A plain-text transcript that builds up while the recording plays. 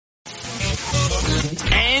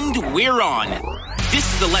And we're on. This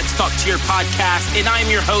is the Let's Talk Cheer podcast, and I'm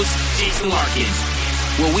your host, Jason Larkins,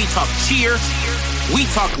 where we talk cheer, we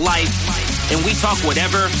talk life, and we talk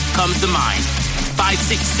whatever comes to mind. 5,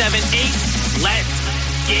 6, 7, 8, let's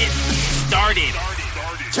get started.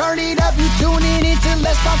 Turn it up, you tuning into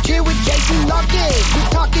Let's Talk Cheer with Jason Larkins. We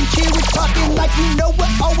talking cheer, we talking like you know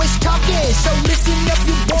we're always talking. So listen up,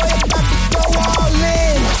 you boy, about to go all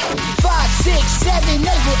in. 5, 6, 7, 8,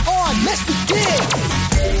 we're on, let's begin.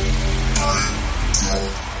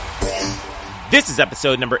 This is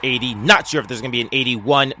episode number 80. Not sure if there's going to be an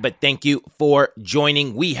 81, but thank you for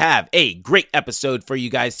joining. We have a great episode for you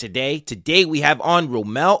guys today. Today we have on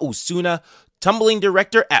Romel Osuna, tumbling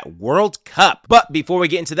director at World Cup. But before we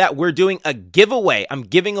get into that, we're doing a giveaway. I'm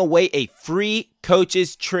giving away a free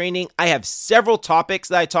coaches training. I have several topics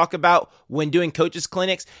that I talk about when doing coaches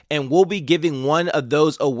clinics, and we'll be giving one of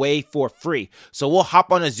those away for free. So we'll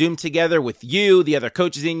hop on a Zoom together with you, the other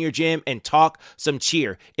coaches in your gym, and talk some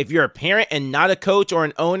cheer. If you're a parent and not a coach or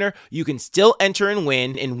an owner, you can still enter and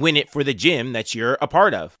win it for the gym that you're a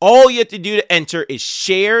part of. All you have to do to enter is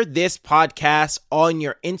share this podcast on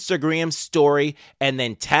your Instagram story and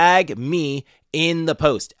then tag me in the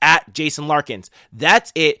post at Jason Larkins.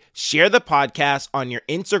 That's it. Share the podcast on your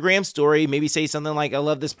Instagram story. Maybe say something like, I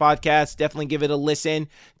love this podcast. Definitely give it a listen.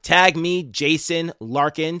 Tag me, Jason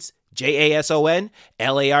Larkins, JASON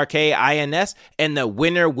LARKINS, and the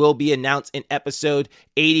winner will be announced in episode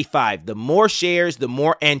 85. The more shares, the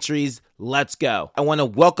more entries. Let's go. I want to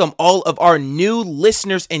welcome all of our new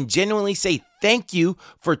listeners and genuinely say thank you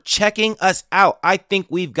for checking us out. I think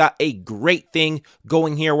we've got a great thing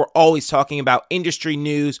going here. We're always talking about industry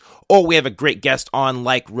news, or we have a great guest on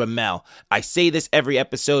like Romel. I say this every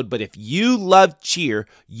episode, but if you love cheer,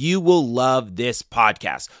 you will love this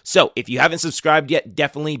podcast. So if you haven't subscribed yet,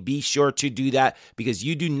 definitely be sure to do that because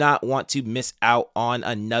you do not want to miss out on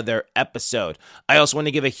another episode. I also want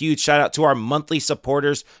to give a huge shout out to our monthly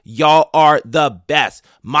supporters. Y'all are the best.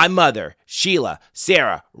 My mother, Sheila,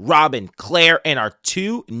 Sarah, Robin, Claire, and our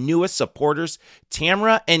two newest supporters,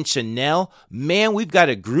 Tamara and Chanel. Man, we've got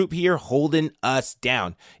a group here holding us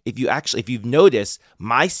down. If you've noticed,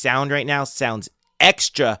 my sound right now sounds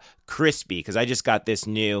extra crispy because I just got this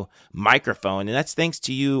new microphone, and that's thanks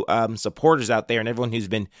to you supporters out there and everyone who's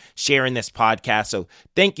been sharing this podcast. So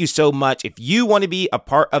thank you so much. If you want to be a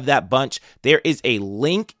part of that bunch, there is a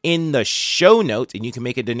link in the show notes, and you can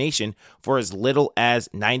make a donation for as little as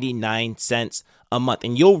 99 cents a month,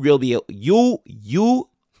 and you'll really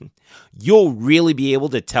be able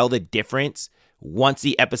to tell the difference once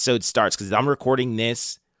the episode starts, because I'm recording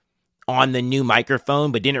this on the new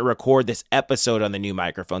microphone, but didn't record this episode on the new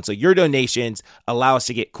microphone. So your donations allow us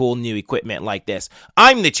to get cool new equipment like this.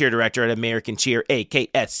 I'm the cheer director at American Cheer,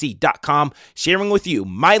 AKSC.com, sharing with you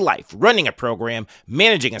my life, running a program,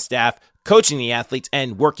 managing a staff, coaching the athletes,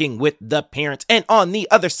 and working with the parents. And on the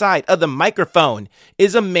other side of the microphone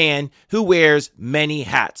is a man who wears many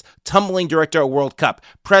hats. Tumbling director of World Cup,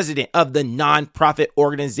 president of the nonprofit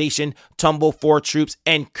organization Tumble for Troops,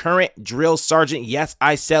 and current drill sergeant. Yes,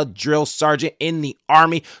 I said drill sergeant in the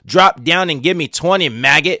Army. Drop down and give me 20,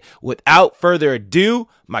 maggot. Without further ado,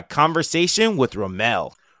 my conversation with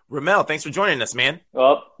Romel. Romel, thanks for joining us, man.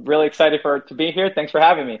 Well, really excited to be here. Thanks for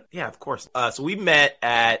having me. Yeah, of course. So we met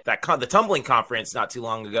at the tumbling conference not too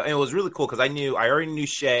long ago, and it was really cool because I already knew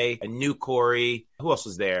Shay, I knew Corey. Who else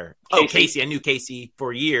was there? Casey. Oh, Casey. I knew Casey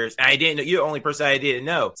for years, and I didn't know. You're the only person I didn't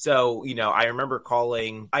know. So, I remember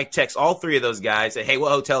calling. I text all three of those guys, said, hey,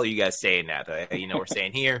 what hotel are you guys staying at? We're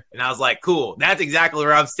staying here. And I was like, cool. That's exactly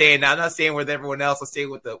where I'm staying now. I'm not staying with everyone else. I'm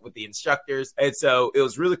staying with the instructors. And so it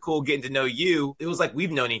was really cool getting to know you. It was like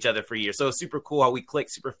we've known each other for years. So it was super cool how we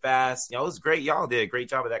clicked super fast. It was great. Y'all did a great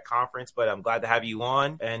job at that conference, but I'm glad to have you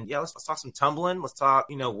on. And yeah, let's talk some tumbling. Let's talk,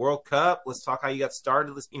 World Cup. Let's talk how you got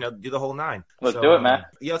started. Let's, do the whole nine. Let's do it, man.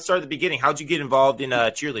 Yeah, let's start at the beginning. How'd you get involved in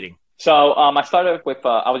cheerleading? So I started with,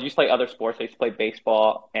 I used to play other sports. I used to play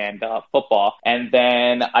baseball and football. And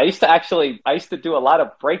then I used to do a lot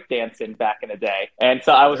of breakdancing back in the day. And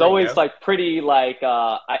so I was always like pretty like,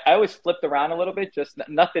 I always flipped around a little bit, just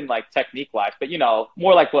nothing like technique wise, but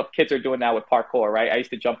more like what kids are doing now with parkour, right? I used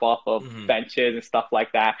to jump off of benches and stuff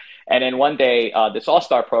like that. And then one day, this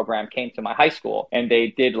all-star program came to my high school and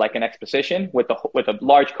they did like an exposition with a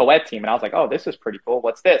large co-ed team. And I was like, oh, this is pretty cool.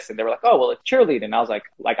 What's this? And they were like, oh, well, it's cheerleading. And I was like,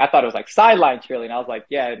 I thought it was like sideline cheerleading. I was like,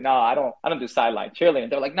 yeah, no, I don't do sideline cheerleading.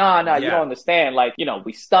 They're like, no, you don't understand. Like,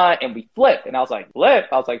 we stunt and we flip. And I was like, flip?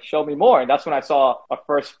 I was like, show me more. And that's when I saw a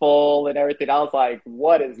first full and everything. I was like,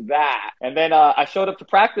 what is that? And then I showed up to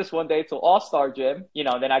practice one day to All-Star Gym,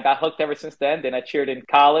 then I got hooked ever since then. Then I cheered in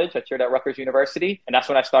college. I cheered at Rutgers University. And that's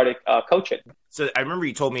when I started coaching. So I remember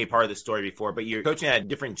you told me a part of the story before, but you're coaching at a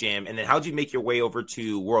different gym. And then how'd you make your way over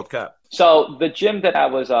to World Cup? So the gym that I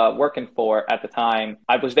was working for at the time,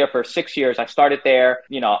 I was there for 6 years. I started there,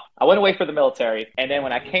 I went away for the military. And then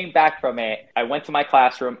when I came back from it, I went to my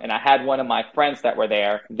classroom and I had one of my friends that were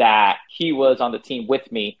there that he was on the team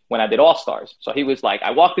with me when I did All-Stars. So he was like,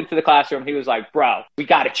 I walked into the classroom. He was like, bro, we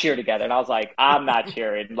got to cheer together. And I was like, I'm not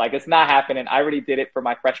cheering. Like, it's not happening. I already did it for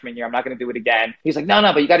my freshman year. I'm not going to do it again. He's like, no,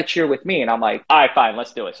 but you got to cheer with me. And I'm like, all right, fine,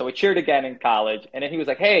 let's do it. So we cheered again in college. And then he was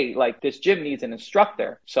like, hey, like this gym needs an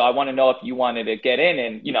instructor. So I want to know if you wanted to get in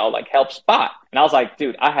and, like help spot. And I was like,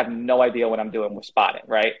 dude, I have no idea what I'm doing with spotting,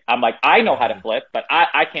 right? I'm like, I know how to flip, but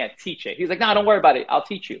I can't teach it. He's like, no, don't worry about it. I'll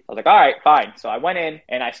teach you. I was like, all right, fine. So I went in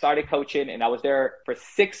and I started coaching and I was there for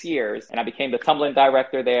 6 years and I became the tumbling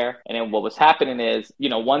director there. And then what was happening is,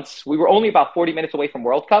 once we were only about 40 minutes away from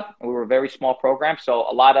World Cup and we were a very small program. So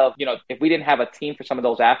a lot of, if we didn't have a team for some of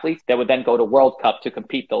those athletes, they would then go to World Cup to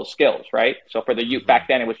compete those skills, right? So for the youth back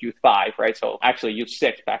then, it was youth 5, right? So actually youth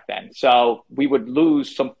 6 back then. So we would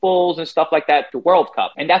lose some fulls and stuff like that to World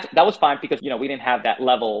Cup. And that was fine because, we didn't have that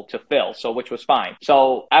level to fill. So which was fine.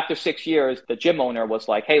 So after 6 years, the gym owner was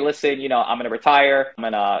like, hey, listen, I'm going to retire. I'm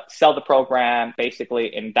going to sell the program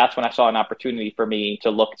basically. And that's when I saw an opportunity for me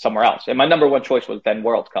to look somewhere else. And my number one choice was then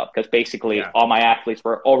World Cup because basically all my athletes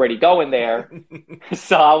were already going there.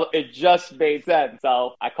 So it just made sense.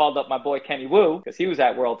 So I called up my boy Kenny Wu because he was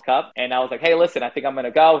at World Cup. And I was like, hey, listen, I think I'm going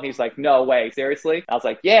to go. And he's like, no way. Seriously? I was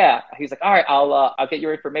like, yeah. He's like, all right, I'll get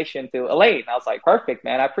your information to Elaine. I was like, perfect,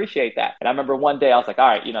 man. I appreciate that. And I remember one day I was like, all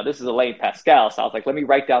right, this is Elaine Pascal. So I was like, let me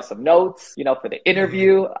write down some notes, for the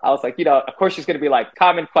interview. I was like, of course she's going to be like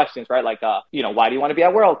common questions, right? Like, why do you want to be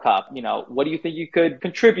at World Cup? What do you think you could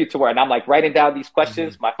contribute to her? And I'm like writing down these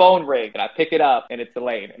questions. My phone rings and I pick it up and it's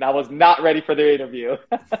Elaine. And I was not ready for the interview.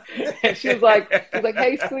 And she was like,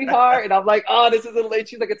 hey, sweetheart. And I'm like, oh, this is Elaine.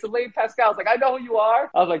 She's like, it's Elaine Pascal. I was like, I know who you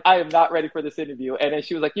are. I was like, I am not ready for this interview. And then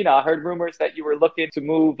she was like, I heard rumors that you were looking to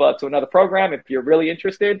move to another program. If you're really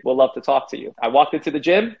interested, we'll love to talk to you. I walked into the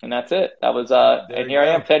gym and that's it. That was, and here I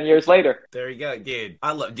am 10 years later. There you go, dude.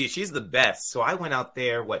 Dude, she's the best. So I went out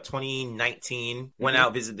there, 2019, went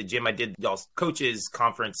out, visited the gym. I did y'all's coaches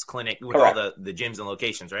conference clinic with all the gyms and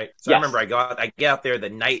locations, right? So I remember I get out there the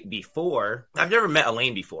night before. I've never met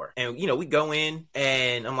Elaine before. And, we go in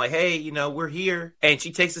and I'm like, hey, we're here. And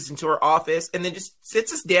she takes us into her office and then just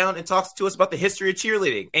sits us down and talks to us about the history of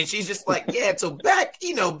cheerleading. And she's just like, yeah, so back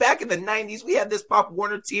in the 90s, we had this Pop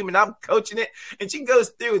Warner team and I'm coaching it. And she goes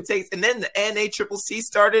through and then the NACCC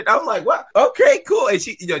started. I'm like, wow, okay, cool. And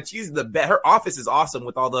she, she's the best. Her office is awesome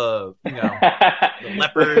with all the, the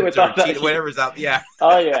leopards or whatever's out. Yeah.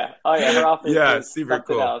 Oh yeah. Her office. Yeah, super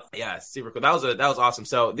cool. Else. Yeah, super cool. That was awesome.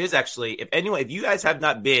 So there's actually, if you guys have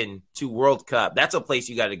not been to World Cup, that's a place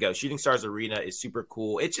you got to go. Shooting Stars Arena is super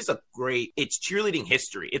cool. It's just it's cheerleading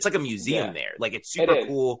history. It's like a museum there. Like it's super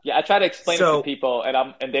cool. Yeah, I try to explain it to people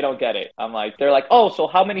and they don't get it. I'm like, they're like, oh, so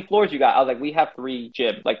how many floors you got? I was like, we have 3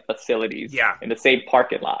 gym facilities in the same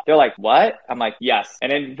parking lot. They're like, what? I'm like, yes.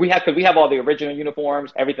 And then we have all the original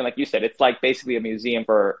uniforms, everything like you said. It's like basically a museum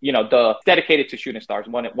for, dedicated to Shooting Stars,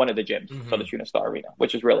 one of the gyms. So the Shooting Star Arena,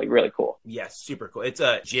 which is really, really cool. Yes, super cool. It's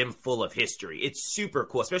a gym full of history. It's super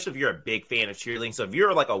cool, especially if you're a big fan of cheerleading. So if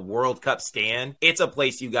you're like a World Cup stan, it's a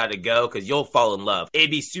place you got to go because you'll fall in love.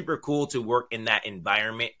 It'd be super cool to work in that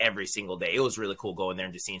environment every single day. It was really cool going there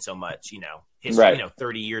and just seeing so much, history,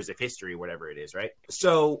 30 years of history, whatever it is, right?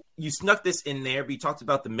 So you snuck this in there, but you talked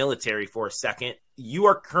about the military for a second. You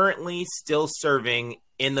are currently still serving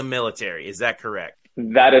in the military. Is that correct?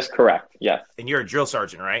 That is correct. Yes. And you're a drill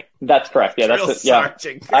sergeant, right? That's correct. Yeah, drill that's it.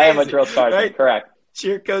 Sergeant. Yeah. I am a drill sergeant. Right? Correct.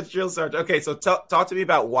 Cheer coach, drill sergeant. Okay, so talk to me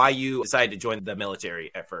about why you decided to join the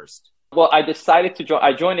military at first. Well, I decided to join.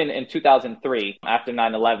 I joined in 2003 after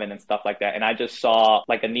 9/11 and stuff like that. And I just saw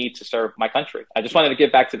like a need to serve my country. I just wanted to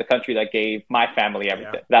give back to the country that gave my family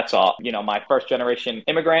everything. Yeah. That's all. My first generation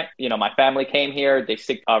immigrant, my family came here, they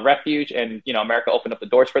seek refuge and, America opened up the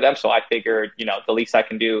doors for them. So I figured, the least I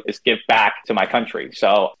can do is give back to my country.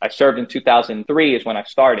 So I served in 2003 is when I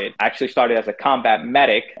started. I actually started as a combat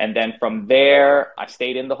medic. And then from there, I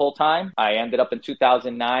stayed in the whole time. I ended up in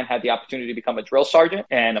 2009, had the opportunity to become a drill sergeant.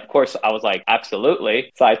 And of course, I was like,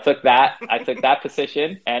 absolutely. So I took that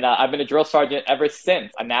position and I've been a drill sergeant ever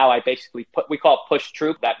since. And now I basically we call it push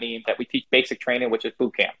troop. That means that we teach basic training, which is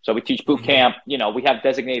boot camp. So we teach boot camp, we have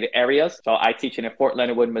designated areas. So I teach it in Fort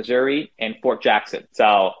Leonard Wood, Missouri and Fort Jackson.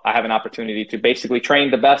 So I have an opportunity to basically train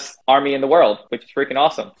the best army in the world, which is freaking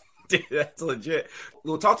awesome. Dude, that's legit.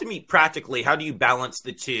 Well, talk to me practically. How do you balance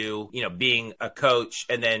the two, being a coach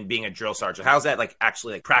and then being a drill sergeant? How's that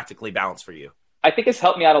actually practically balanced for you? I think it's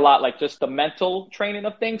helped me out a lot, like just the mental training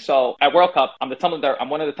of things. So at World Cup, I'm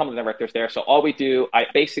one of the tumbling directors there. So all we do, I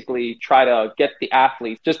basically try to get the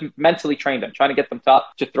athletes, just mentally train them, trying to get them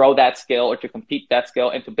to throw that skill or to compete that skill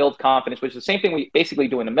and to build confidence, which is the same thing we basically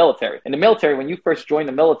do in the military. In the military, when you first join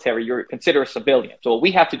the military, you're considered a civilian. So what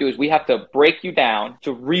we have to do is we have to break you down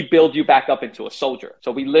to rebuild you back up into a soldier.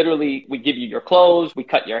 So we give you your clothes, we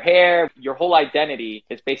cut your hair, your whole identity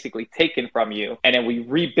is basically taken from you. And then we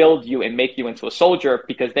rebuild you and make you into a soldier,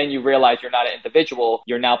 because then you realize you're not an individual.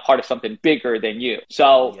 You're now part of something bigger than you.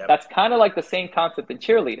 So that's kind of like the same concept in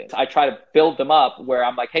cheerleading. I try to build them up where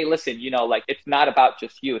I'm like, hey, listen, like it's not about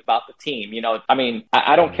just you, it's about the team. I mean,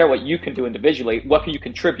 I don't care what you can do individually. What can you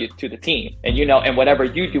contribute to the team? And, and whatever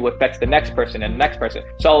you do affects the next person and the next person.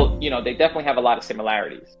 So, they definitely have a lot of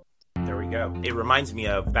similarities. There we go. It reminds me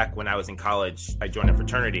of back when I was in college, I joined a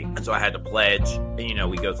fraternity. And so I had to pledge, and,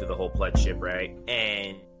 we go through the whole pledgeship, right?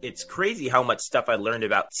 And it's crazy how much stuff I learned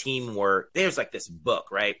about teamwork. There's like this book,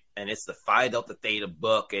 right? And it's the Phi Delta Theta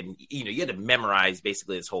book. And, you had to memorize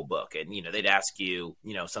basically this whole book. And, they'd ask you,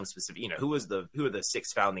 some specific, who are the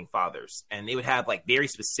 6 founding fathers? And they would have like very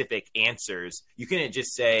specific answers. You couldn't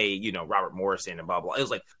just say, Robert Morrison and blah, blah. It was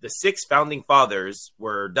like the 6 founding fathers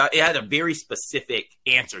it had a very specific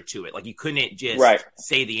answer to it. Like you couldn't just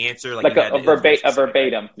say the answer. Like a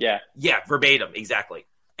verbatim. Yeah. Yeah. Verbatim. Exactly.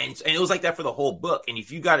 And it was like that for the whole book. And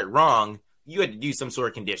if you got it wrong, you had to do some sort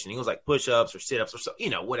of conditioning. It was like push-ups or sit-ups or so,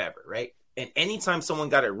 whatever, right? And anytime someone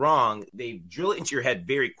got it wrong, they drill it into your head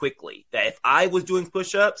very quickly that if I was doing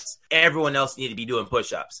push-ups, everyone else needed to be doing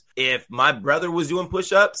push-ups. If my brother was doing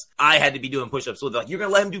push-ups, I had to be doing push-ups. So they're like, you're going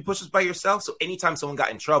to let him do push-ups by yourself? So anytime someone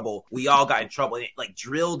got in trouble, we all got in trouble. And it like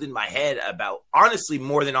drilled in my head about, honestly,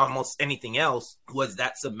 more than almost anything else, was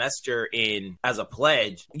that semester as a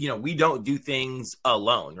pledge, we don't do things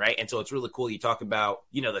alone, right? And so it's really cool. You talk about,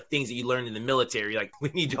 the things that you learned in the military, like we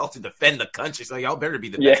need y'all to defend the country. So y'all better be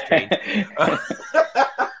the best trained.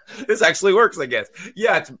 This actually works, I guess.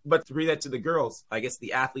 Yeah, but to bring that to the girls, I guess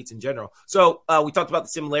the athletes in general. So we talked about the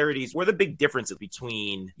similarities. What are the big differences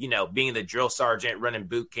between, being the drill sergeant, running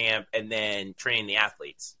boot camp, and then training the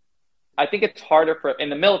athletes? I think it's harder in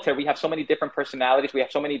the military. We have so many different personalities. We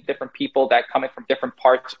have so many different people that come in from different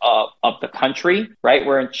parts of the country, right?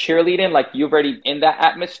 We're in cheerleading, like you're already in that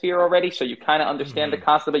atmosphere already. So you kind of understand the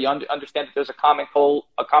concept, but you understand that there's a common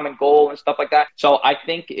goal and stuff like that. So I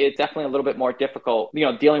think it's definitely a little bit more difficult,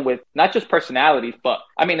 dealing with not just personalities, but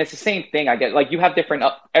I mean, it's the same thing. I get like you have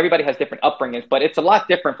everybody has different upbringings, but it's a lot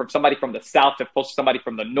different from somebody from the South to somebody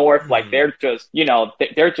from the North. Like they're just,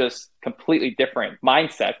 they're just completely different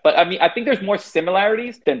mindset. But I mean, I think there's more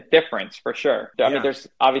similarities than difference for sure. I mean, there's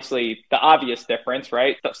obviously the obvious difference,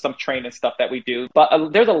 right? Some training stuff that we do, but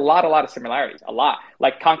there's a lot of similarities, a lot.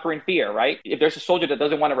 Like conquering fear, right? If there's a soldier that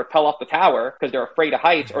doesn't want to rappel off the tower because they're afraid of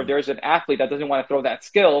heights, or there's an athlete that doesn't want to throw that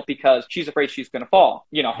skill because she's afraid she's going to fall,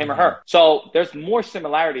 him or her. So there's more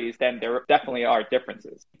similarities than there definitely are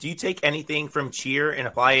differences. Do you take anything from cheer and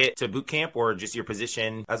apply it to boot camp, or just your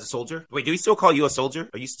position as a soldier? Wait, do we still call you a soldier?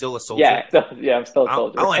 Are you still a soldier? Yeah, I'm still a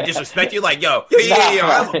soldier. I don't want to disrespect you. Like, yo,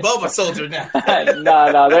 I'm above a soldier now.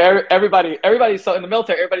 No. Everybody's so in the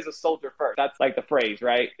military. Everybody's a soldier first. That's like the phrase,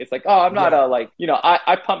 right? It's like, oh, I'm not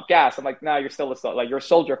I pump gas. I'm like, no, you're still a soldier. Like you're a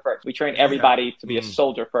soldier first. We train everybody to be a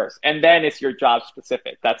soldier first, and then it's your job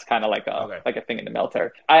specific. That's kind of like a thing in the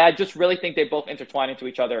military. I just really think they both intertwine into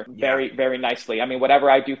each other very, very nicely. I mean, whatever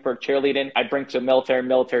I do for cheerleading, I bring to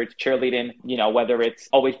military to cheerleading. Whether it's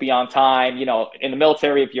always be on time. In the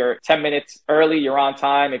military, if you're 10 minutes early, you're on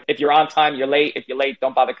time. If you're on time, you're late. If you're late,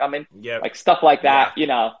 don't bother coming. Like stuff like that,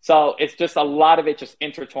 So it's just a lot of it just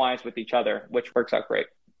intertwines with each other, which works out great.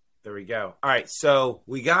 There we go. All right. So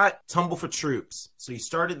we got Tumble for Troops. So you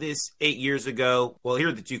started this 8 years ago. Well, here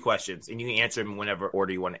are the 2 questions, and you can answer them in whatever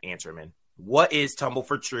order you want to answer them in. What is Tumble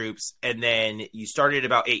for Troops? And then you started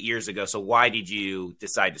about 8 years ago. So why did you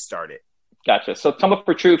decide to start it? Gotcha. So Tumble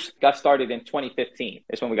for Troops got started in 2015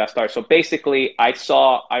 is when we got started. So basically I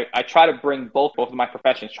try to bring both of my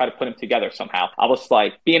professions, try to put them together somehow. I was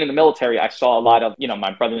like, being in the military, I saw a lot of,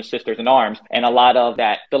 my brothers and sisters in arms, and a lot of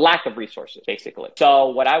the lack of resources, basically. So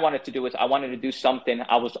what I wanted to do is I wanted to do something.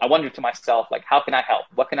 I wondered to myself, like, how can I help?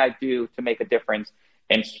 What can I do to make a difference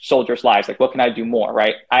in soldiers' lives? Like, what can I do more,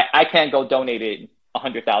 right? I can't go donate it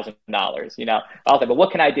 $100,000, I was like, but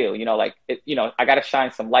what can I do? I got to shine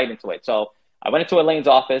some light into it. So I went into Elaine's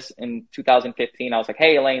office in 2015. I was like,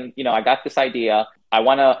 hey, Elaine, I got this idea. I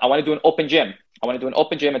want to do an open gym. I want to do an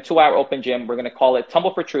open gym, a 2-hour open gym. We're going to call it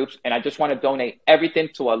Tumble for Troops. And I just want to donate everything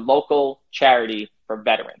to a local charity for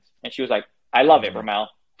veterans. And she was like, I love it, Ramel.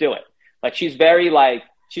 Do it. Like, she's very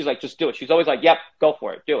She's like, just do it. She's always like, yep, go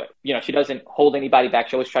for it. Do it. You know, she doesn't hold anybody back.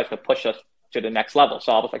 She always tries to push us to the next level.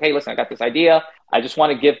 So I was like, hey, listen, I got this idea. I just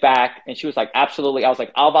want to give back. And she was like, absolutely. I was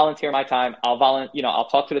like, I'll volunteer my time. I'll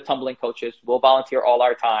talk to the tumbling coaches. We'll volunteer all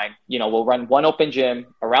our time. You know, we'll run one open gym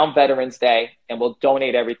around Veterans Day and we'll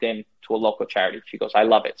donate everything to a local charity. She goes, I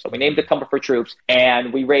love it. So we named it Tumbling for Troops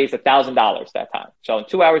and we raised $1,000 that time. So in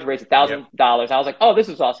 2 hours, we raised $1,000. I was like, oh, this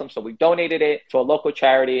is awesome. So we donated it to a local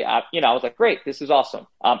charity. I was like, great, this is awesome.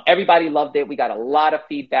 Everybody loved it. We got a lot of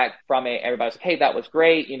feedback from it. Everybody was like, hey, that was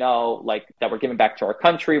great. You know, like that we're giving back to our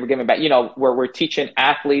country. We're giving back, you know, we're teaching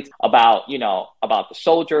athletes about, you know, about the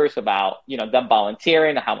soldiers, about, you know, them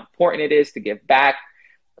volunteering, how important it is to give back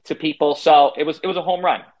to people. So it was a home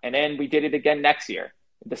run. And then we did it again next year.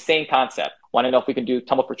 The same concept. Want to know if we can do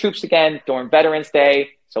Tumble for Troops again during Veterans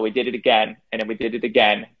Day. So we did it again, and then we did it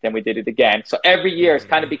again, then we did it again. So every year it's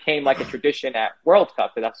kind of became like a tradition at World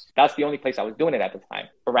Cup. That's the only place I was doing it at the time.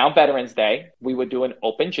 Around Veterans Day, we would do an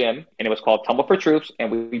open gym, and it was called Tumble for Troops, and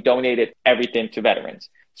we donated everything to veterans.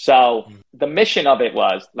 So the mission of it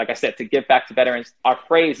was, like I said, to give back to veterans. Our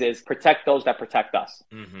phrase is protect those that protect us,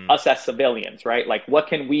 us as civilians, right? Like what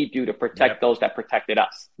can we do to protect those that protected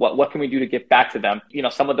us? What can we do to give back to them? You know,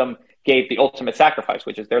 some of them gave the ultimate sacrifice,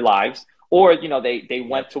 which is their lives. Or, you know, they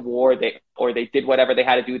went to war, they did whatever they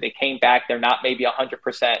had to do. They came back. They're not maybe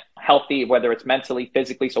 100% healthy, whether it's mentally,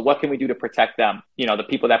 physically. So what can we do to protect them? You know, the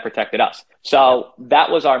people that protected us. So that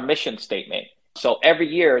was our mission statement. So every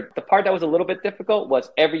year, the part that was a little bit difficult was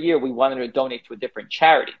every year we wanted to donate to a different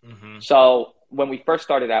charity. So when we first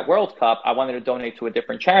started at World Cup, I wanted to donate to a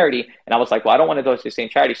different charity. And I was like, well, I don't want to donate to the same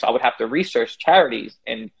charity. So I would have to research charities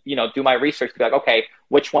and, you know, do my research to be like, okay,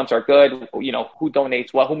 which ones are good? You know, who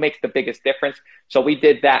donates what, who makes the biggest difference? So we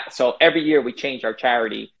did that. So every year we change our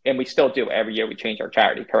charity, and we still do. Every year we change our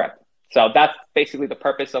charity. Correct. So that's basically the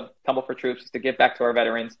purpose of Tumble for Troops, is to give back to our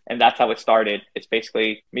veterans. And that's how it started. It's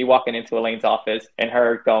basically me walking into Elaine's office and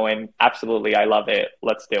her going, absolutely, I love it.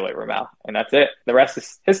 Let's do it, Ramel. And that's it. The rest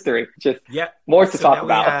is history. Just more to talk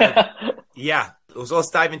about. So let's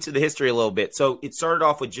dive into the history a little bit. So it started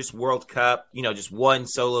off with just World Cup, you know, just one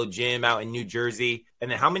solo gym out in New Jersey.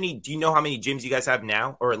 And then do you know how many gyms you guys have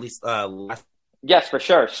now, or at least last? Yes, for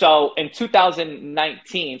sure. So in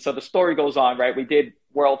 2019, so the story goes on, right? We did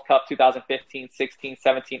World Cup 2015, 16,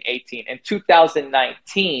 17, 18. In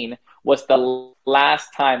 2019 was the last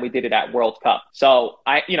time we did it at World Cup. So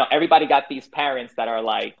everybody got these parents that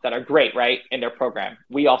are great, right, in their program.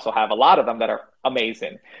 We also have a lot of them that are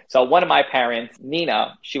amazing. So one of my parents,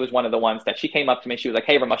 Nina, she was one of the ones that she came up to me. She was like,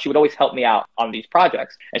 hey, Ramel, she would always help me out on these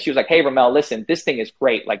projects. And she was like, hey, Ramel, listen, this thing is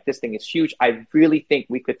great. Like, this thing is huge. I really think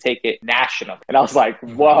we could take it national. And I was like,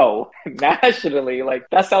 whoa, nationally? Like,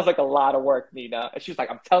 that sounds like a lot of work, Nina. And she was like,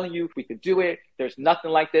 I'm telling you, we could do it. There's nothing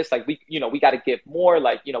like this. Like, we got to give more.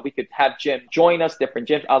 Like, we could have Jim join us, different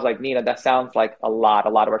gyms. I was like, Nina, that sounds like a lot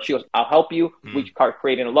of work. She goes, I'll help you. We start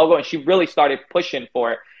creating a logo. And she really started pushing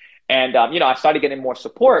for it. And, I started getting more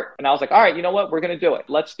support, and I was like, all right, you know what? We're going to do it.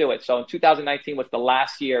 Let's do it. So in 2019 was the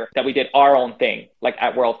last year that we did our own thing, like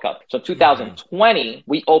at World Cup. So 2020,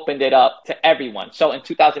 we opened it up to everyone. So in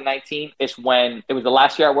 2019 is when it was the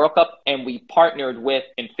last year at World Cup, and we partnered with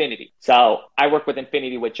Infinity. So I work with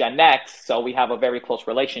Infinity with Gen X. So we have a very close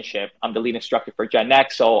relationship. I'm the lead instructor for Gen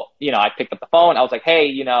X. So, I picked up the phone. I was like, hey,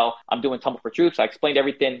 I'm doing Tumble for Troops. I explained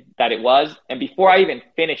everything that it was. And before I even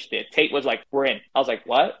finished it, Tate was like, we're in. I was like,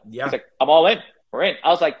 what? Yeah. He's like, I'm all in. We're in. I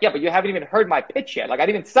was like, yeah, but you haven't even heard my pitch yet. Like, I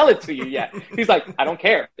didn't even sell it to you yet. He's like, I don't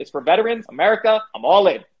care. It's for veterans, America. I'm all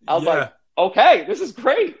in. I was like, okay, this is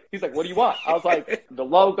great. He's like, what do you want? I was like, the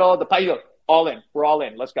logo, the pie. All in. We're all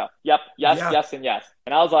in. Let's go. Yep. Yes, and yes.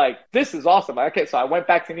 And I was like, this is awesome. Okay, so I went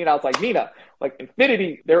back to Nina. I was like, Nina, like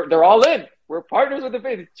Infinity, they're all in. We're partners with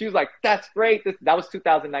Infinity. She was like, that's great. That was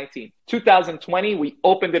 2019. 2020, we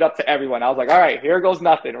opened it up to everyone. I was like, all right, here goes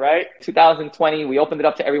nothing, right? 2020, we opened it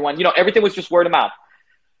up to everyone. Everything was just word of mouth.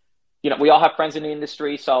 We all have friends in the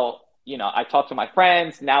industry. So, I talked to my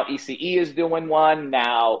friends. Now ECE is doing one.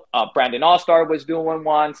 Now Brandon Allstar was doing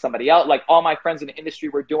one. Somebody else, like all my friends in the industry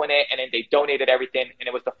were doing it. And then they donated everything. And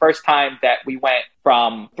it was the first time that we went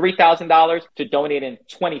from $3,000 to donating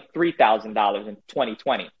 $23,000 in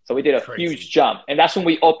 2020. So we did a huge jump. And that's when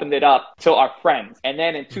we opened it up to our friends. And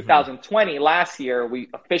then in 2020, last year, we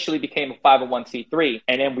officially became a 501c3.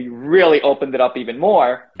 And then we really opened it up even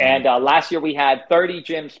more. And last year, we had 30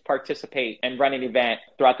 gyms participate and run an event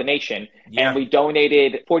throughout the nation. And we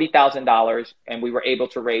donated $40,000, and we were able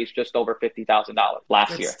to raise just over $50,000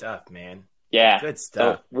 last year. Good stuff, man. Yeah. Good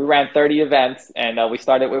stuff. So we ran 30 events, and we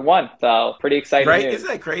started with one. So pretty exciting. Right? News. Isn't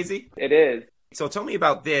that crazy? It is. So tell me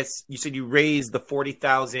about this. You said you raised the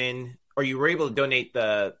 $40,000 or you were able to donate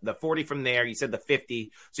the 40 from there. You said the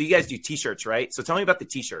 50. So you guys do t-shirts, right? So tell me about the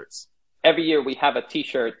t-shirts. Every year we have a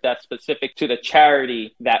t-shirt that's specific to the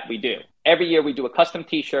charity that we do. Every year we do a custom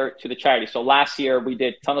t-shirt to the charity. So last year we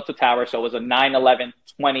did Tunnel to Tower. So it was a 9/11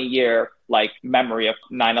 20-year like memory of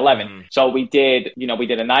 9/11. So we did a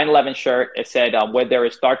 9/11 shirt. It said, where there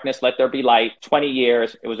is darkness, let there be light, 20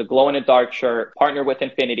 years. It was a glow in the dark shirt, partnered with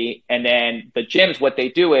Infinity. And then the gyms, what they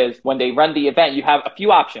do is when they run the event, you have a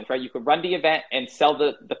few options, right? You could run the event and sell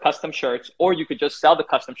the custom shirts, or you could just sell the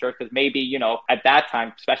custom shirts because maybe, at that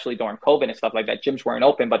time, especially during COVID and stuff like that, gyms weren't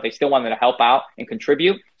open, but they still wanted to help out and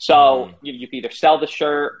contribute. So you could either sell the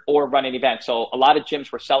shirt or run an event. So a lot of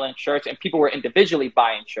gyms were selling shirts and people were individually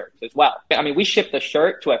buying shirts as well. I mean, we shipped the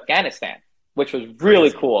shirt to Afghanistan, which was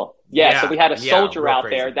really cool. Yeah, so we had a soldier out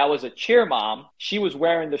there that was a cheer mom. She was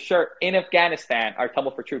wearing the shirt in Afghanistan, our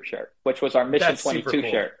Tumble for Troops shirt, which was our Mission 22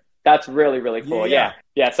 shirt. That's really, really cool. Yeah,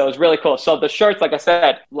 so it was really cool. So the shirts, like I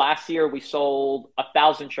said, last year we sold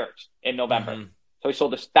 1,000 shirts in November. So we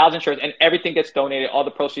sold 1,000 shirts and everything gets donated. All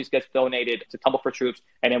the proceeds gets donated to Tumble for Troops.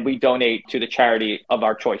 And then we donate to the charity of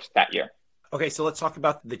our choice that year. Okay, so let's talk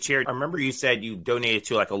about the charity. I remember you said you donated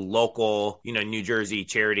to like a local, New Jersey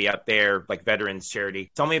charity out there, like veterans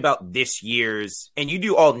charity. Tell me about this year's, and you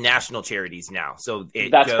do all national charities now. So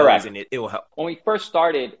that's correct. And it will help. When we first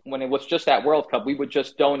started, when it was just at World Cup, we would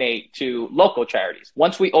just donate to local charities.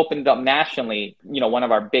 Once we opened up nationally, one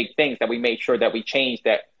of our big things that we made sure that we changed,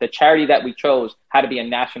 that the charity that we chose had to be a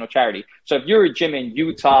national charity. So if you're a gym in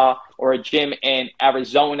Utah or a gym in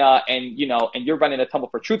Arizona and you're running a Tumble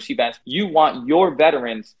for Troops event, you want your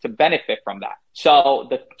veterans to benefit from that. So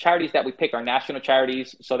the charities that we pick are national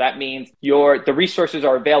charities. So that means the resources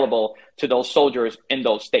are available to those soldiers in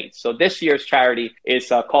those states. So this year's charity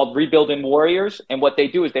is called Rebuilding Warriors. And what they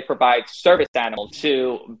do is they provide service animals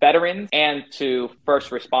to veterans and to first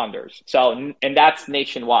responders. So, and that's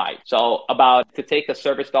nationwide. So to take a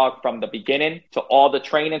service dog from the beginning to all the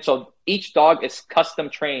training. So each dog is custom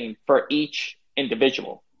trained for each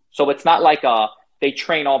individual. So it's not like they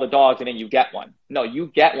train all the dogs and then you get one. No, you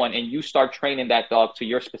get one and you start training that dog to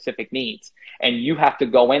your specific needs. And you have to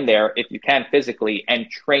go in there, if you can physically, and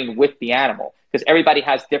train with the animal because everybody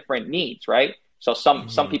has different needs, right? So some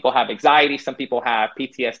people have anxiety, some people have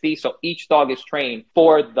PTSD. So each dog is trained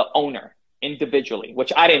for the owner individually,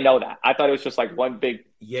 which I didn't know that. I thought it was just like one big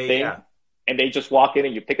thing. And they just walk in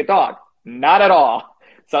and you pick a dog. Not at all.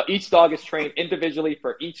 So each dog is trained individually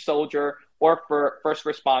for each soldier or for first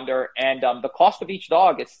responder. And the cost of each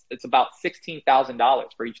dog it's about $16,000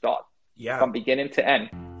 for each dog. Yeah. From beginning to end,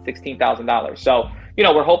 $16,000. So,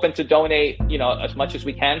 we're hoping to donate, as much as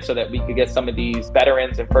we can so that we could get some of these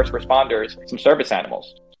veterans and first responders some service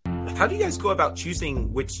animals. How do you guys go about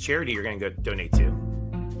choosing which charity you're going to go donate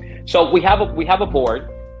to? So we have a board.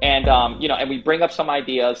 And, and we bring up some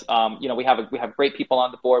ideas. We have great people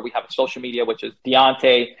on the board. We have a social media, which is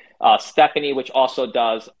Deontay, Stephanie, which also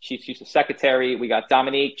she's the secretary. We got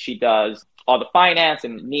Dominique. She does all the finance,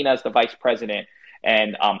 and Nina's the vice president.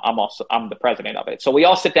 And I'm the president of it. So we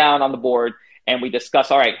all sit down on the board and we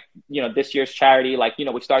discuss, all right, this year's charity,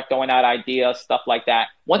 we start throwing out ideas, stuff like that.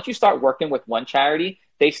 Once you start working with one charity,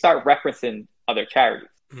 they start referencing other charities.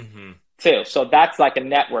 Mm-hmm. Too. So that's like a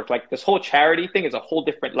network. Like this whole charity thing is a whole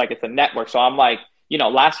different, it's a network. So I'm like,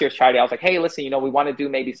 last year's charity, I was like, hey, listen, we want to do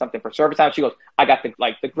maybe something for service time. She goes, I got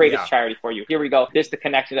the greatest charity for you. Here we go. This the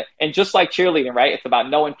connection. And just like cheerleading, right? It's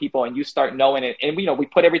about knowing people and you start knowing it. And we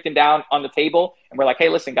put everything down on the table and we're like, hey,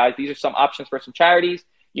 listen, guys, these are some options for some charities.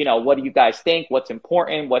 What do you guys think? What's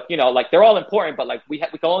important? What, they're all important, but we can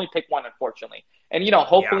only pick one, unfortunately. And,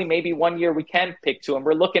 hopefully maybe one year we can pick two. And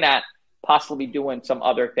we're looking at possibly doing some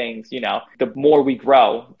other things. The more we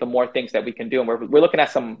grow, the more things that we can do. And we're looking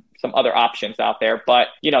at some other options out there. But,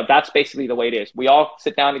 that's basically the way it is. We all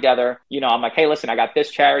sit down together. I'm like, hey, listen, I got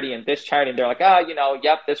this charity and this charity. And they're like,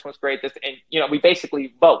 yep, this one's great. This, and, we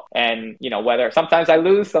basically vote. And, whether sometimes I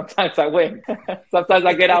lose, sometimes I win. Sometimes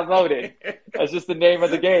I get outvoted. That's just the name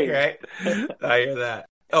of the game. Right. I hear that.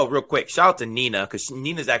 Oh, real quick, shout out to Nina, because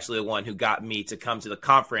Nina's actually the one who got me to come to the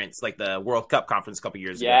conference, like the World Cup conference a couple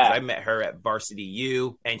years ago. I met her at Varsity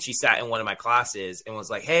U, and she sat in one of my classes and was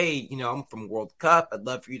like, hey, I'm from World Cup. I'd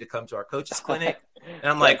love for you to come to our coaches clinic.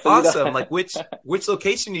 And I'm like, awesome. Like, which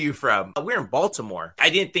location are you from? We're in Baltimore.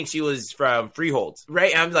 I didn't think she was from Freehold,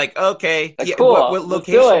 right? And I'm like, okay. That's cool. What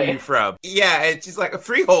location are you from? Yeah, and she's like,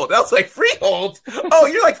 Freehold. I was like, Freehold? Oh,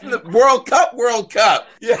 you're like from the World Cup?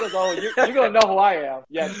 Yeah. Oh, you're going to know who I am.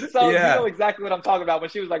 Yeah. So you know exactly what I'm talking about.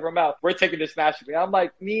 When she was like, Ramel, we're taking this nationally. I'm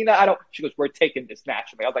like, Nina, she goes, we're taking this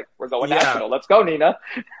nationally. I was like, we're going national. Let's go, Nina.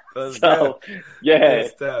 So, yeah.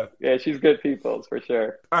 She's good people for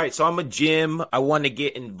sure. All right, so I'm a gym. I want to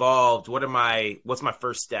get involved. What's my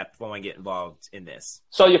first step when I get involved in this?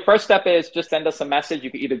 So your first step is just send us a message.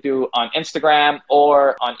 You can either do on Instagram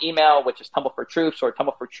or on email, which is Tumble for Troops or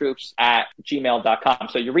tumblefortroops@gmail.com.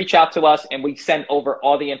 So you reach out to us and we send over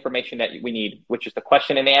all the information that we need, which is the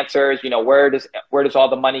question and answers. Where does all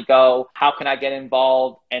the money go? How can I get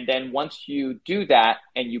involved? And then once you do that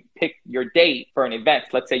and you pick your date for an event,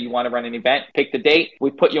 let's say you want to run an event, pick the date, we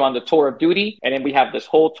put you on the tour of duty. And then we have this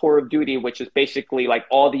whole tour of duty, which is basically like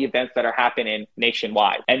all the events that are happening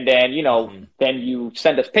nationwide. And then, then you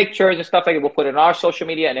send us pictures and stuff like that. We'll put it on our social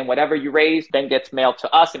media, and then whatever you raise then gets mailed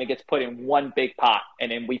to us and it gets put in one big pot.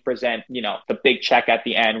 And then we present, the big check at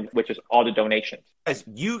the end, which is all the donations. As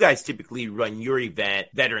you guys typically run your event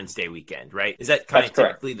Veterans Day weekend, right? Is that kind of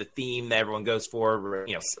typically the theme that everyone goes for?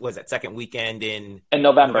 Was that second weekend in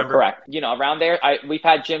November? Correct. Around there, we've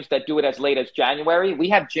had gyms that do it as late as January. We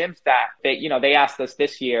have gyms that they asked us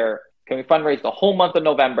this year, can we fundraise the whole month of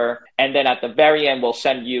November? And then at the very end, we'll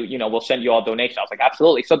send you all donations. I was like,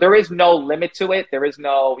 absolutely. So there is no limit to it. There is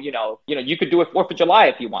no, you could do it 4th of July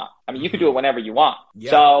if you want. I mean, you could do it whenever you want.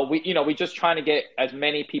 Yeah. So we just trying to get as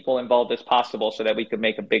many people involved as possible so that we could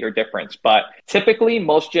make a bigger difference. But typically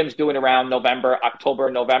most gyms do it around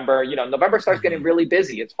October, November. November starts getting really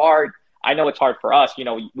busy. It's hard. I know it's hard for us.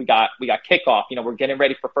 We got kickoff. We're getting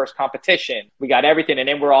ready for first competition. We got everything. And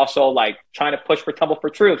then we're also like trying to push for Tumble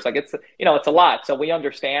for Troops. Like it's a lot. So we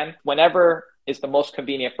understand whenever is the most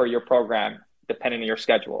convenient for your program, depending on your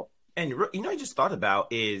schedule. And, I just thought about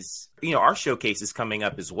is, our showcase is coming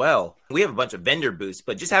up as well. We have a bunch of vendor booths,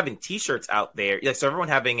 but just having T-shirts out there. So everyone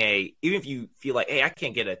having even if you feel like, hey, I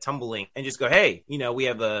can't get a tumbling, and just go, hey, we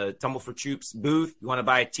have a Tumble for Troops booth. You want to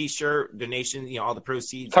buy a T-shirt, donation, all the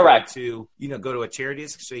proceeds. Correct. Go to a charity.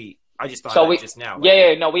 So I just thought just now.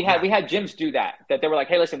 We had gyms do that they were like,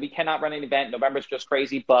 hey, listen, we cannot run an event. November's just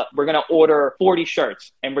crazy, but we're going to order 40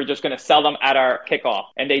 shirts and we're just going to sell them at our kickoff.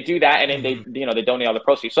 And they do that. And then they donate all the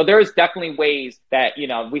proceeds. So there is definitely ways that,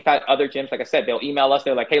 we've had other gyms, like I said, they'll email us.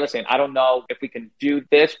 They're like, hey, listen, I don't know if we can do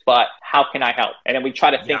this, but how can I help? And then we try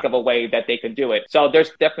to think of a way that they can do it. So there's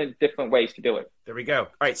definitely different ways to do it. There we go. All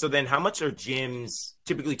right. So then how much are gyms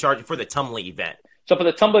typically charging for the tumbling event? So for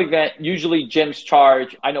the tumbling event, usually gyms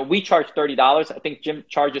charge, I know we charge $30. I think gym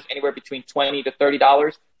charges anywhere between $20 to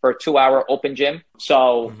 $30 for a 2-hour open gym.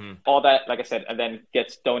 So all that, like I said, and then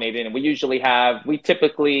gets donated. And we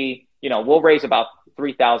typically, we'll raise about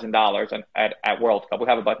 $3,000 at World Cup. We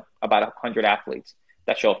have about 100 athletes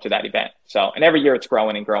that show up to that event. So, and every year it's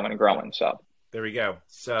growing and growing and growing. So there we go.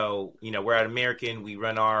 So, we're at American. We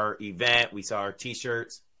run our event. We sell our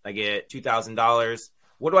T-shirts. I get $2,000.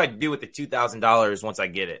 What do I do with the $2,000 once I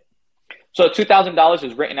get it? So $2,000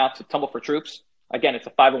 is written out to Tumble for Troops. Again, it's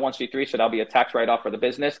a 501c3, so that'll be a tax write-off for the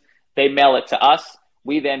business. They mail it to us.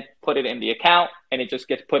 We then put it in the account, and it just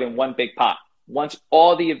gets put in one big pot. Once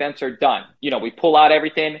all the events are done, we pull out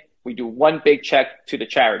everything. We do one big check to the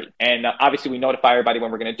charity. And obviously, we notify everybody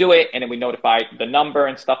when we're going to do it, and then we notify the number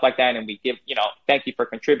and stuff like that, and we give, thank you for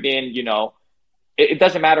contributing, It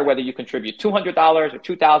doesn't matter whether you contribute $200 or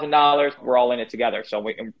 $2,000. We're all in it together. So,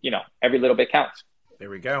 every little bit counts. There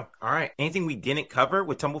we go. All right. Anything we didn't cover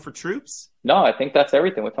with Tumble for Troops? No, I think that's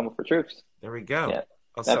everything with Tumble for Troops. There we go. Yeah.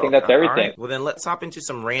 I think that's everything. Right. Well, then let's hop into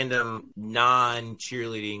some random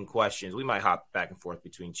non-cheerleading questions. We might hop back and forth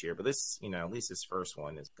between cheer, but this, at least this first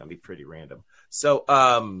one is going to be pretty random. So,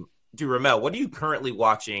 Ramel, what are you currently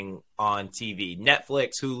watching on TV?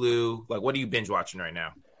 Netflix, Hulu? What are you binge watching right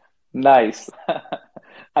now? Nice.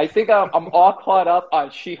 I think I'm all caught up on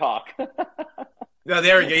She-Hulk. No,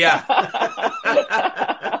 there we go. Yeah.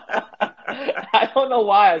 I don't know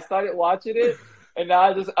why I started watching it, and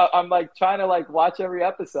now I'm like trying to watch every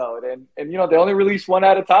episode, and they only release one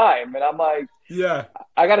at a time, and I'm like, yeah,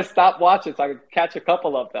 I got to stop watching so I can catch a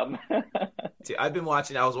couple of them. See, I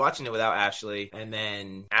was watching it without Ashley, and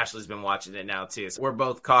then Ashley's been watching it now too. So we're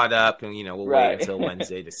both caught up, and we'll wait until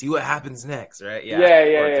Wednesday to see what happens next, right? Yeah.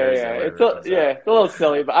 It's a little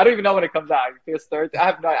silly, but I don't even know when it comes out. I think it's Thursday.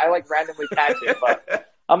 I randomly catch it, but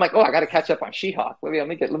I'm like, I got to catch up on She-Hulk. Let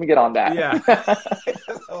me get on that. Yeah.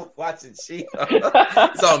 I'm watching She-Hulk.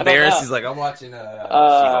 It's all embarrassed. He's like, I'm watching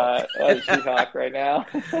She-Hulk. She-Hulk right now.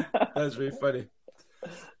 That's really funny.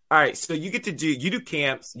 All right, so you do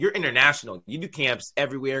camps. You're international. You do camps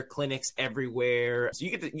everywhere, clinics everywhere. So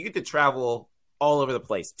you get to travel all over the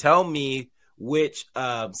place. Tell me which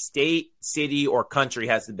state, city, or country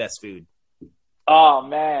has the best food. Oh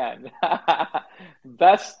man,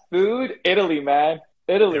 best food, Italy, man.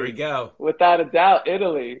 Italy. There we go. Without a doubt,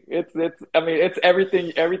 Italy. It's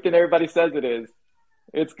everything everybody says it is.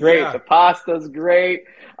 It's great. Yeah. The pasta's great.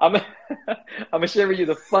 I'm I'm gonna share with you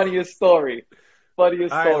the funniest story.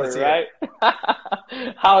 Funniest All right, story, right?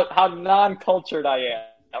 How non-cultured I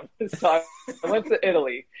am. So I went to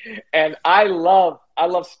Italy, and I love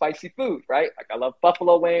spicy food, right? Like I love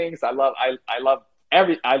buffalo wings. I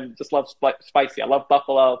just love spicy. I love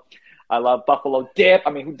buffalo. I love buffalo dip.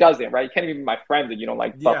 I mean, who doesn't, right? You can't even be my friend and you don't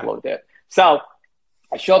like buffalo dip. So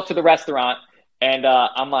I show up to the restaurant, and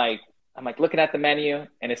I'm like looking at the menu,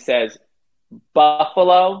 and it says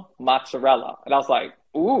buffalo mozzarella, and I was like,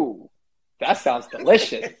 ooh, that sounds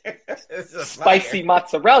delicious. Spicy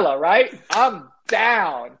mozzarella, right? I'm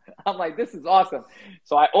down. I'm like, this is awesome.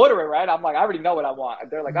 So I order it, right? I'm like, I already know what I want.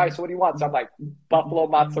 They're like, all right, so what do you want? So I'm like, buffalo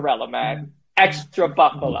mozzarella, man. Extra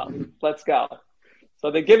buffalo. Let's go.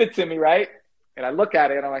 So they give it to me, right? And I look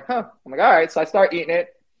at it, and I'm like, huh. I'm like, all right. So I start eating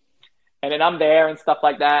it. And then I'm there and stuff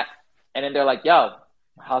like that. And then they're like, yo,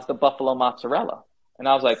 how's the buffalo mozzarella? And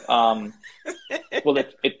I was like, well,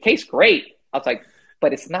 it tastes great. I was like,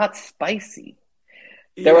 but it's not spicy.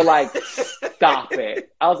 They were like, stop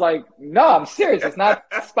it. I was like, no, I'm serious. It's not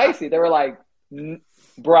spicy. They were like,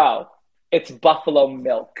 bro, it's buffalo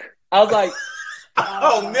milk. I was like,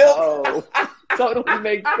 milk. Totally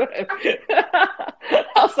makes sense. I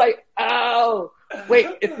was like, oh, wait,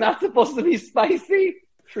 it's not supposed to be spicy?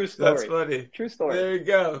 True story. That's funny. True story. There you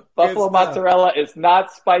go. Buffalo mozzarella is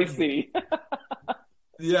not spicy.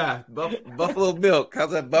 Yeah, buffalo milk.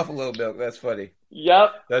 How's that buffalo milk? That's funny.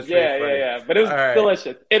 Yep. That's funny. Yeah. But it was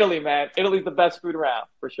delicious. Italy, man. Italy's the best food around,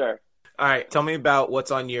 for sure. All right. Tell me about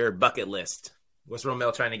what's on your bucket list. What's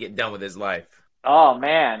Romel trying to get done with his life? Oh,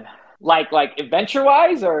 man. Like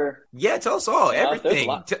adventure-wise, or? Yeah, tell us all. Everything.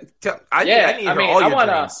 I need to hear all your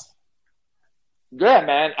dreams. Yeah,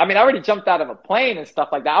 man. I mean, I already jumped out of a plane and stuff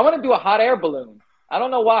like that. I want to do a hot air balloon. I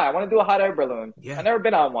don't know why. I want to do a hot air balloon. Yeah. I've never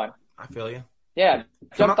been on one. I feel you. Yeah.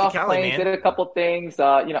 Jumped off planes, did a couple things,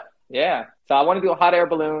 yeah. So I want to do a hot air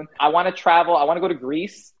balloon. I want to travel. I want to go to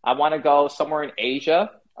Greece. I want to go somewhere in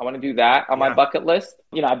Asia. I want to do that on my bucket list.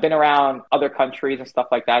 You know, I've been around other countries and stuff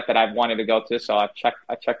like that I've wanted to go to. So I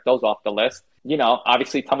checked those off the list. You know,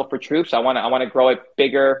 obviously Tumble for Troops. I want to grow it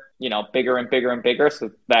bigger, bigger and bigger and bigger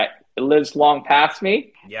so that it lives long past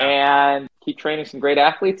me. Yeah. And keep training some great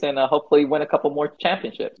athletes and hopefully win a couple more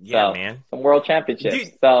championships. Yeah, man. Some world championships.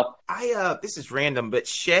 Dude, so this is random, but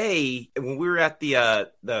Shay, when we were at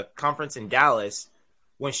the conference in Dallas,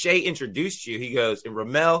 when Shay introduced you, he goes, and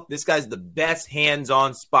Romel, this guy's the best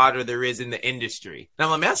hands-on spotter there is in the industry. And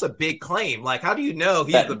I'm like, man, that's a big claim. Like, how do you know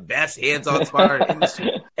he's the best hands-on spotter in the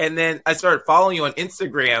industry? And then I started following you on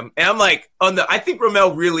Instagram, and I'm like, I think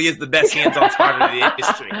Romel really is the best hands-on spotter in the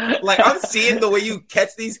industry. Like, I'm seeing the way you catch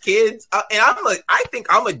these kids, and I'm like, I think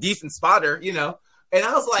I'm a decent spotter, And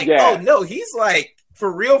I was like, oh, no, he's like,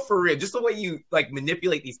 for real, just the way you like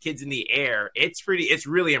manipulate these kids in the air, it's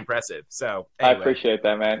really impressive. So anyway. I appreciate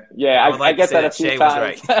that, man. Yeah, I get that a few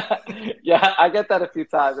times. Right. Yeah, I get that a few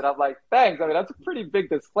times, and I'm like, thanks. I mean, that's a pretty big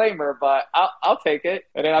disclaimer, but I'll take it.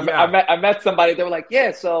 And then I met somebody. They were like,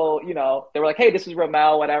 yeah, so they were like, hey, this is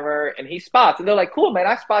Romel, whatever, and he spots, and they're like, cool, man,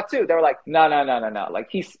 I spot too. They were like, no, like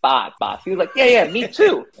he spots. He was like, yeah, me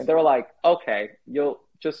too. And they were like, okay, you'll.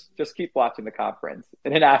 Just keep watching the conference.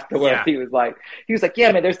 And then afterwards, he was like,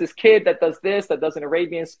 yeah, man, there's this kid that does this, that does an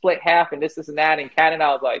Arabian split half and this and that in Canada.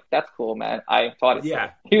 I was like, that's cool, man. I taught it.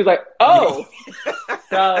 Yeah. He was like, oh.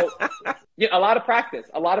 So, a lot of practice.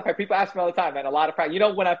 People ask me all the time, man, a lot of practice.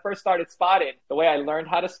 When I first started spotting, the way I learned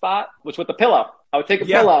how to spot was with a pillow. I would take a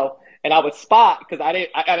pillow and I would spot because I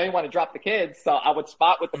didn't want to drop the kids. So I would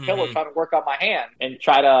spot with the pillow, trying to work on my hand and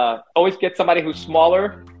try to always get somebody who's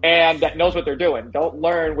smaller and that knows what they're doing. Don't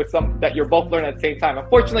learn with some that you're both learning at the same time.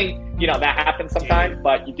 Unfortunately, that happens sometimes,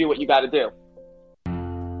 but you do what you got to do.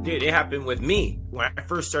 Dude, it happened with me when I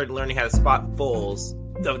first started learning how to spot fulls.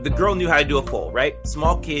 The girl knew how to do a full, right?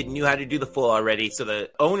 Small kid knew how to do the full already. So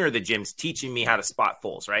the owner of the gym's teaching me how to spot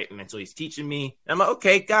fulls, right? And so he's teaching me. I'm like,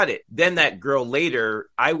 okay, got it. Then that girl later,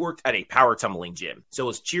 I worked at a power tumbling gym. So it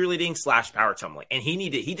was cheerleading / power tumbling. And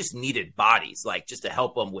he just needed bodies, like just to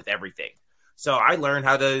help him with everything. So I learned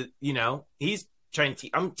how to, he's trying to,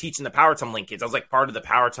 I'm teaching the power tumbling kids. I was like part of the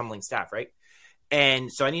power tumbling staff, right?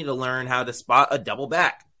 And so I need to learn how to spot a double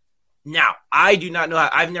back. Now, I do not know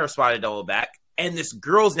I've never spotted a double back. And this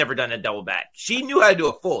girl's never done a double back. She knew how to do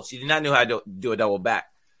a full. She did not know how to do a double back.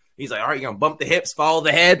 He's like, all right, you're going to bump the hips, follow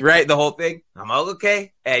the head, right? The whole thing. I'm like,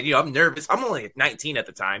 okay. And, I'm nervous. I'm only 19 at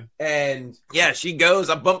the time. And, she goes,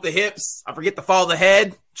 I bump the hips. I forget to follow the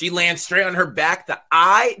head. She lands straight on her back.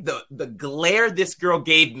 The glare this girl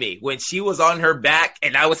gave me when she was on her back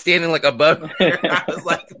and I was standing like above her. I was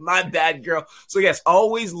like, My bad, girl. So yes,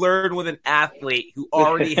 always learn with an athlete who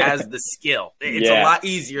already has the skill. It's a lot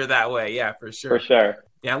easier that way. Yeah, for sure. For sure.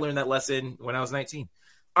 Yeah, I learned that lesson when I was 19.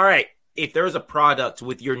 All right. If there was a product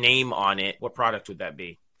with your name on it, what product would that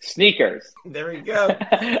be? Sneakers. There we go.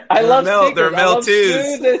 I love sneakers. They're Mel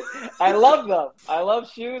 2s. I love them. I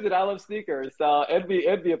love shoes and I love sneakers. So it'd be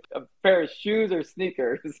a pair of shoes or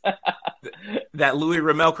sneakers. That Louis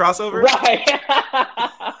Ramel crossover? Right.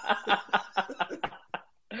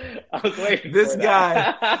 I was waiting this for guy.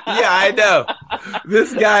 that. Yeah, I know.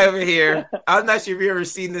 This guy over here. I'm not sure if you've ever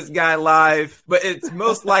seen this guy live, but it's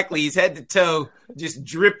most likely he's head to toe just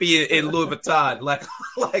drippy in Louis Vuitton. Like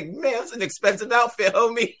man, that's an expensive outfit,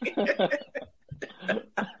 homie.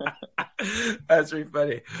 That's pretty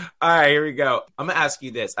funny. All right, here we go. I'm going to ask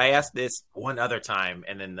you this. I asked this one other time,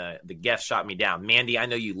 and then the guest shot me down. Mandy, I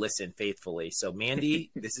know you listen faithfully. So,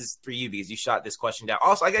 Mandy, this is for you because you shot this question down.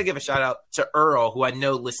 Also, I got to give a shout out to Earl, who I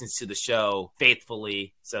know listens to the show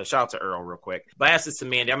faithfully. So, shout out to Earl real quick. But I asked this to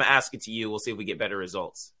Mandy. I'm going to ask it to you. We'll see if we get better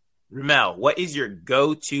results. Ramel, what is your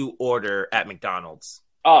go-to order at McDonald's?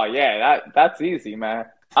 Oh, yeah, that's easy, man.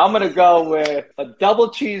 I'm going to go with a double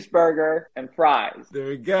cheeseburger and fries. There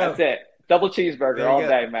we go. That's it. Double cheeseburger all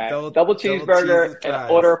day, man. Double cheeseburger cheese and an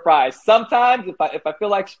order of fries. Sometimes, if I feel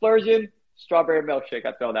like splurging, strawberry milkshake,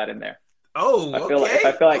 I throw that in there. Oh, if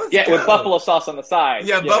I feel like with buffalo sauce on the side.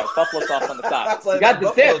 Yeah, buffalo sauce on the side. Like you got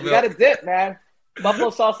the dip. You got to dip, man. Buffalo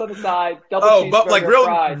sauce on the side. Double cheeseburger,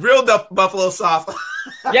 like real buffalo sauce.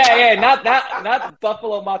 yeah, not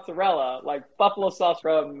buffalo mozzarella, like buffalo sauce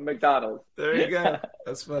from McDonald's. There you go.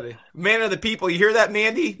 That's funny. Man of the people. You hear that,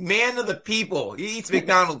 Mandy? Man of the people. He eats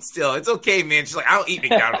McDonald's still. It's okay, man. She's like, I don't eat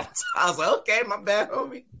McDonald's. I was like, okay, my bad,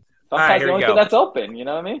 homie. Sometimes the only thing that's open, you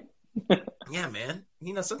know what I mean? Yeah, man.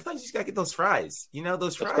 Sometimes you just gotta get those fries.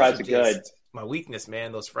 Those fries are good. My weakness,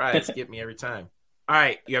 man. Those fries get me every time. All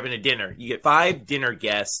right, you're having a dinner. You get 5 dinner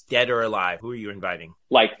guests, dead or alive. Who are you inviting?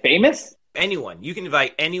 Like famous? Anyone. You can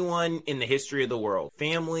invite anyone in the history of the world.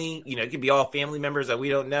 Family, it could be all family members that we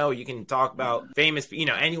don't know. You can talk about famous,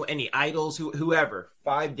 any idols, whoever.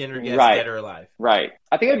 5 dinner guests, dead or alive. Right.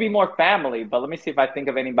 I think it'd be more family, but let me see if I think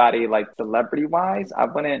of anybody like celebrity-wise. I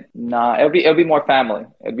wouldn't. Nah, it'll be more family.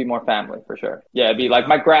 It'd be more family for sure. Yeah, it'd be like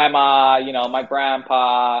my grandma, my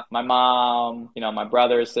grandpa, my mom, my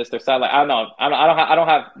brother, sister. So like, I don't know. I don't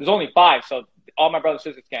have. There's only 5, so all my brothers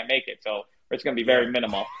and sisters can't make it. So it's gonna be very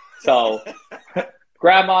minimal. So,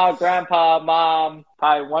 grandma, grandpa, mom,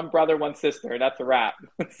 probably 1 brother, 1 sister. That's a wrap.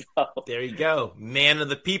 So. There you go. Man of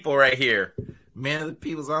the people right here. Man of the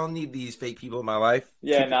people. I don't need these fake people in my life.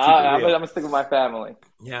 Yeah, I'm going to stick with my family.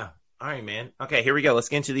 Yeah. All right, man. Okay, here we go. Let's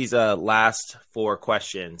get into these last 4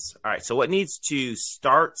 questions. All right, so what needs to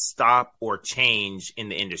start, stop, or change in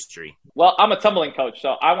the industry? Well, I'm a tumbling coach,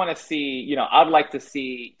 so I want to see, I'd like to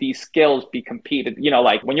see these skills be competed.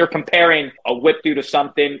 Like when you're comparing a whip due to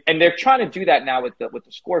something, and they're trying to do that now with the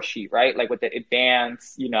score sheet, right? Like with the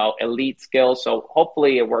advanced, elite skills. So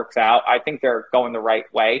hopefully it works out. I think they're going the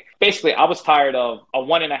right way. Basically, I was tired of a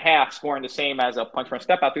 1.5 scoring the same as a punch run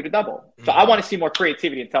step out through the double. So I want to see more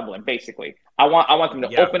creativity in tumbling. Basically, I want them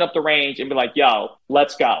to open up the range and be like, yo,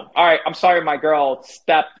 let's go. All right, I'm sorry my girl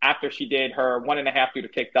stepped after she did her 1.5 through the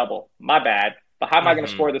kick double. My bad. But how am I going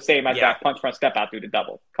to score the same as that punch front step out through the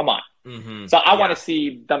double? Come on. So I want to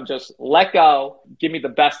see them just let go. Give me the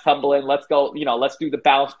best tumbling. Let's go. Let's do the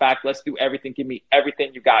bounce back. Let's do everything. Give me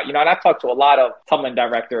everything you got. And I've talked to a lot of tumbling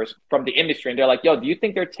directors from the industry, and they're like, yo, do you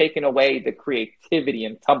think they're taking away the creativity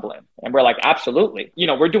in tumbling? And we're like, absolutely.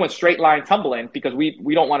 We're doing straight line tumbling because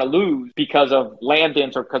we don't want to lose because of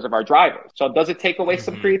land-ins or because of our drivers. So does it take away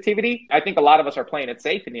some creativity? I think a lot of us are playing it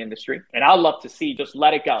safe in the industry. And I'd love to see, just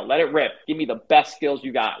let it go. Let it rip. Give me the best skills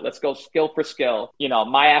you got. Let's go skill for skill.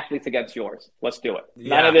 My athletes against yours. Let's do it.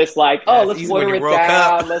 None of this like, let's water it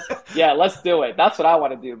down. Let's do it. That's what I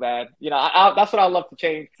want to do, man. That's what I love to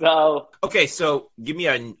change. So okay, so give me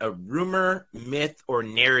a rumor, myth, or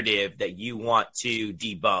narrative that you want to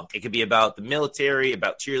debunk. It could be about the military,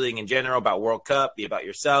 about cheerleading in general, about World Cup, be about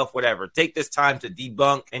yourself, whatever. Take this time to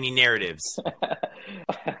debunk any narratives.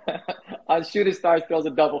 On Shooting Stars throws a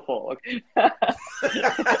double full.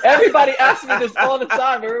 Everybody asks me this all the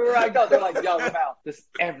time. Everywhere I go, they're like, yo, Ramel, does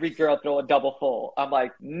every girl throw a double full? I'm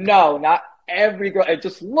like, no, not every girl. It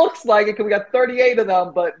just looks like it because we got 38 of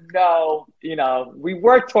them, but no, we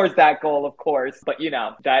work towards that goal, of course. But,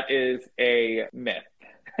 that is a myth.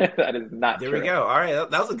 That is not true. There we go. All right.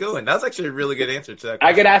 That was a good one. That was actually a really good answer to that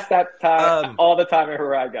question. I get asked that time all the time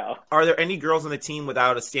everywhere I go. Are there any girls on the team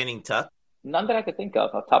without a standing tuck? None that I could think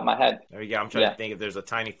of off the top of my head. There you go. I'm trying to think if there's a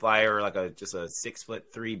tiny flyer or like just a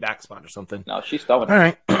 6'3" back spot or something. No, she's throwing it. All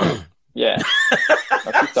right. Yeah.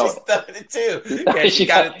 No, she's throwing it too. Yeah, she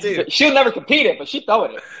got it too. She'll never compete it, but she's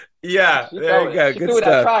throwing it. Yeah, there you go. Good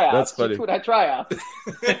stuff. That's funny. She threw it at tryouts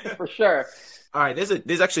for sure. All right,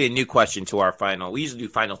 there's actually a new question to our final. We usually do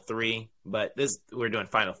final 3, but we're doing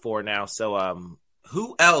final 4 now. So,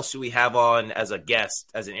 who else should we have on as a guest,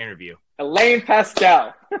 as an interview? Elaine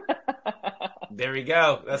Pascal. There we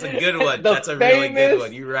go. That's a good one. That's a really good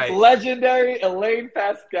one. You're right. Legendary Elaine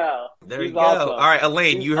Pascal. There you go. Awesome. All right,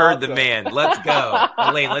 Elaine, you heard the man. Let's go.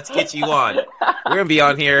 Elaine, let's get you on. We're going to be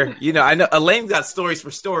on here. I know Elaine's got stories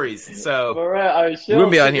for stories. So we're going to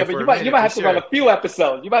be on here for you might have to run a few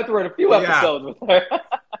episodes. You might have to run a few episodes with her.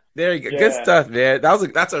 There you go. Yeah. Good stuff, man.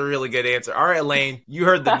 That's a really good answer. All right, Elaine, you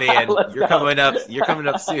heard the man. You're coming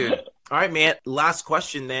up soon. All right, man. Last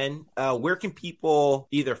question then. Where can people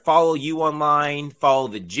either follow you online, follow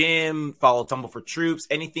the gym, follow Tumble for Troops,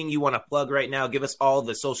 anything you want to plug right now? Give us all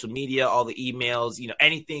the social media, all the emails,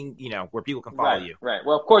 anything, where people can follow you. Right.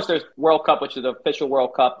 Well, of course, there's World Cup, which is the official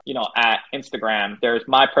World Cup, at Instagram. There's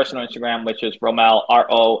my personal Instagram, which is Romel,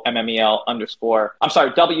 ROMMEL _. I'm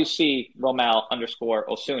sorry, WC Romel _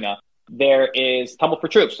 Osuna. There is Tumble for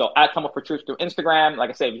Troops. So at Tumble for Troops through Instagram. Like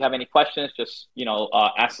I said, if you have any questions, just,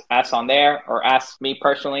 ask on there or ask me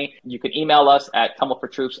personally. You can email us at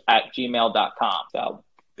tumblefortroops@gmail.com. So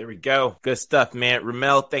there we go. Good stuff, man.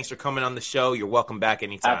 Romel, thanks for coming on the show. You're welcome back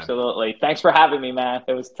anytime. Absolutely. Thanks for having me, man.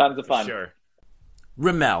 It was tons of fun. Sure.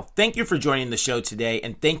 Romel, thank you for joining the show today,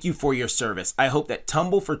 and thank you for your service. I hope that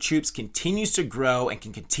Tumble for Troops continues to grow and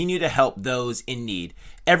can continue to help those in need.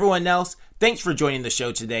 Everyone else, thanks for joining the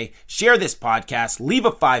show today. Share this podcast, leave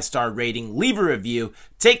a 5-star rating, leave a review,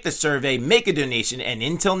 take the survey, make a donation, and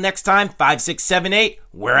until next time, 5678,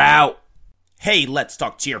 we're out. Hey, Let's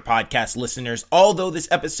Talk Cheer podcast listeners. Although this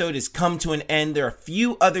episode has come to an end, there are a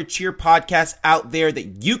few other cheer podcasts out there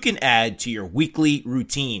that you can add to your weekly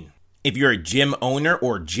routine. If you're a gym owner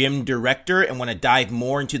or gym director and want to dive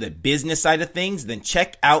more into the business side of things, then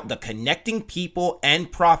check out the Connecting People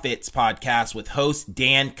and Profits podcast with host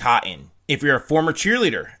Dan Cotton. If you're a former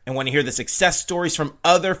cheerleader and want to hear the success stories from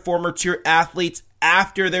other former cheer athletes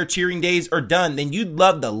after their cheering days are done, then you'd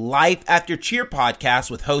love the Life After Cheer podcast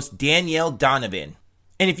with host Danielle Donovan.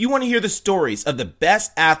 And if you want to hear the stories of the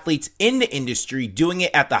best athletes in the industry doing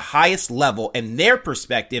it at the highest level and their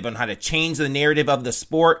perspective on how to change the narrative of the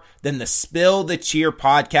sport, then the Spill the Cheer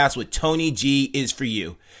podcast with Tony G is for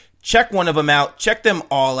you. Check one of them out, check them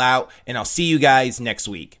all out, and I'll see you guys next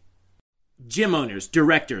week. Gym owners,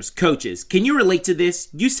 directors, coaches, can you relate to this?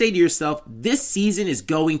 You say to yourself, this season is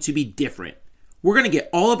going to be different. We're going to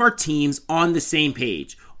get all of our teams on the same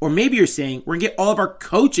page. Or maybe you're saying we're going to get all of our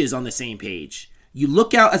coaches on the same page. You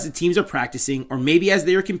look out as the teams are practicing or maybe as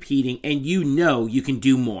they are competing and you know you can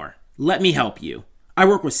do more. Let me help you. I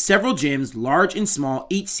work with several gyms, large and small,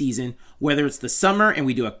 each season, whether it's the summer and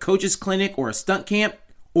we do a coach's clinic or a stunt camp,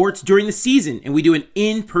 or it's during the season and we do an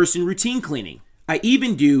in-person routine cleaning. I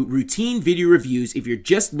even do routine video reviews if you're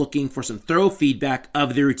just looking for some thorough feedback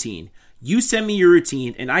of the routine. You send me your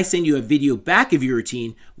routine and I send you a video back of your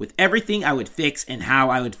routine with everything I would fix and how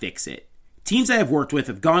I would fix it. Teams I have worked with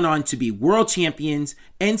have gone on to be world champions,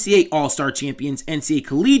 NCAA All-Star champions, NCAA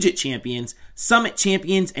Collegiate champions, Summit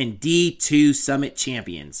champions, and D2 Summit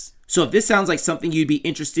champions. So if this sounds like something you'd be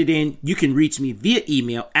interested in, you can reach me via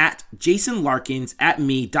email at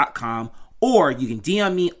jasonlarkins@me.com, or you can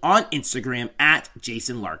DM me on Instagram at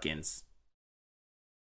jasonlarkins.